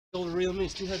Over reel me,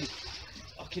 it's too heavy.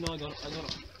 Okay, no, I got it.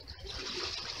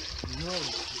 No,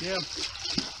 damn.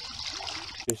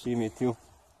 Fishy, me too.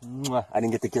 Mwah. I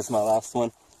didn't get to kiss my last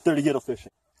one. 30 ghetto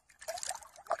fishing.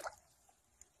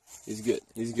 He's good,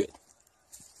 he's good.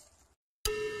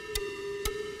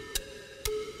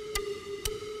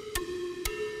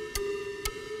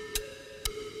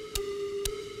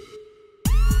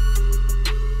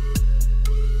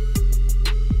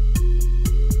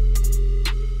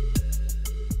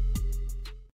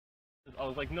 I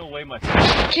was like, no way, my fish.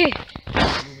 Okay.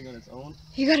 Moving on its own.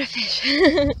 You got a fish.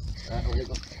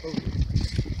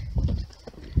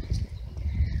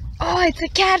 Oh, it's a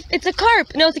cat. It's a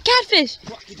carp. No, it's a catfish.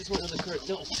 Fuck, he just went on the current.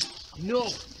 No. No.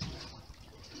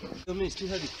 I mean, it's too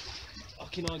heavy.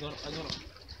 Okay, no, I got it.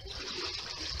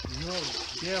 No,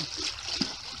 damn.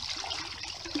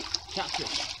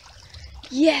 Catfish.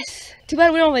 Yes. Too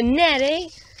bad we don't have a net, eh?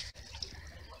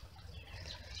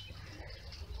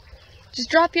 Just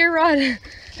drop your rod.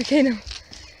 Okay, no.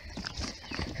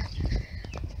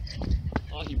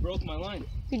 Oh, he broke my line.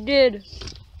 You did.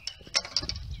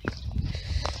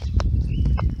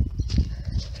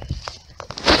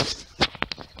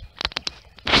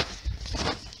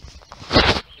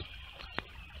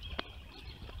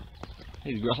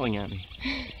 He's growling at me.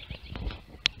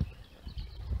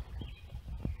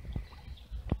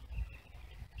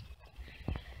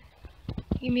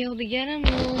 You be able to get him?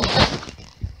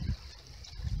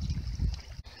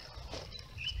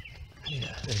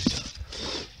 Yeah, there you go.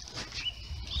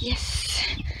 Yes.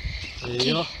 There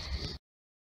you go.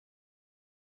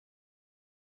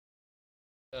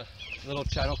 Little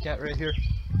channel cat right here.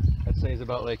 I'd say he's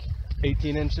about like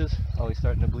 18 inches. Oh, he's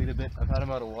starting to bleed a bit. I've had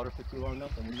him out of water for too long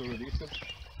enough. I'm gonna go release him.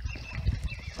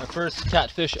 My first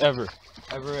catfish ever.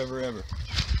 Ever.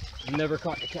 I've never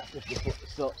caught a catfish before.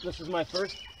 So this is my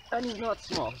first, and he's not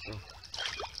small. So.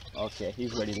 Okay,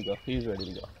 he's ready to go.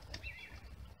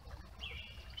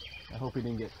 I hope he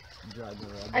didn't get dragged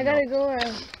around. I gotta go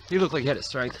around. He looked like he had his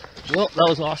strength. Well, that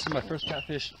was awesome. My first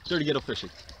catfish. Dirty Ghetto fishing.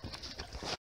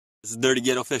 This is Dirty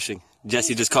Ghetto fishing.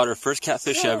 Jessie just caught her first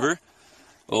catfish ever.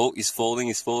 Oh, he's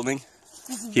folding.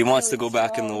 He wants to go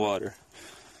back in the water.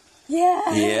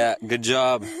 Yeah. Yeah, good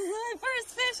job. My first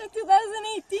fish of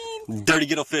 2018. Dirty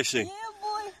Ghetto fishing. Yeah,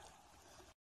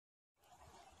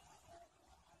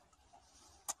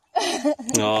 boy.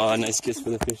 Oh, nice kiss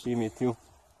for the fishy. Me too.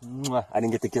 Mwah. I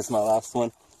didn't get to kiss my last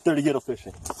one. Dirty Ghetto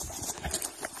fishing.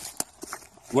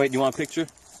 Wait, do you want a picture?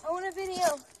 I want a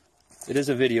video. It is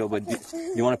a video, but do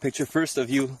you want a picture first of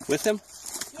you with him?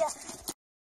 Yeah.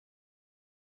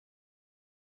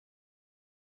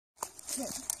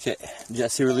 Okay,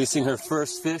 Jessie releasing her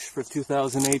first fish for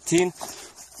 2018.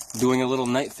 Doing a little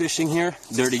night fishing here.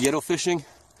 Dirty Ghetto fishing.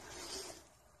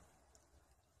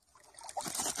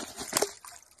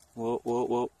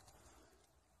 Whoa.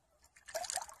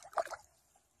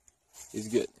 He's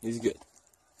good.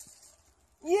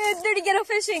 Yeah, Dirty Ghetto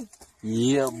fishing.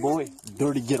 Yeah, boy.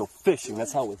 Dirty Ghetto fishing.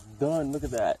 That's how it's done. Look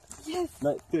at that. Yes.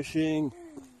 Night fishing.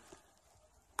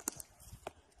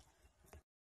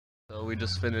 So we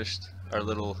just finished our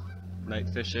little night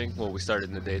fishing. Well, we started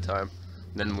in the daytime.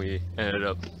 Then we ended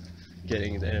up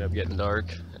getting dark.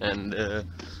 And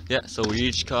yeah, so we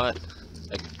each caught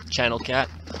a channel cat.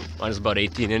 Mine was about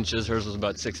 18 inches. Hers was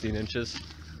about 16 inches.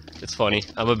 It's funny.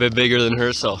 I'm a bit bigger than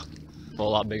her, so... Well, a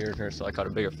lot bigger than her, so I caught a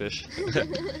bigger fish.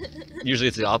 Usually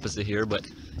it's the opposite here, but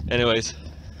anyways,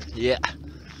 yeah.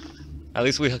 At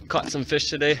least we caught some fish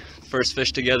today. First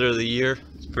fish together of the year.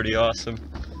 It's pretty awesome.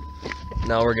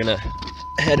 Now we're gonna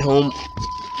head home,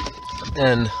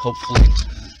 and hopefully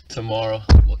tomorrow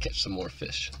we'll catch some more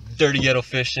fish. Dirty Ghetto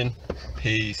fishing.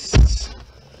 Peace.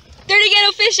 Dirty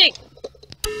Ghetto fishing.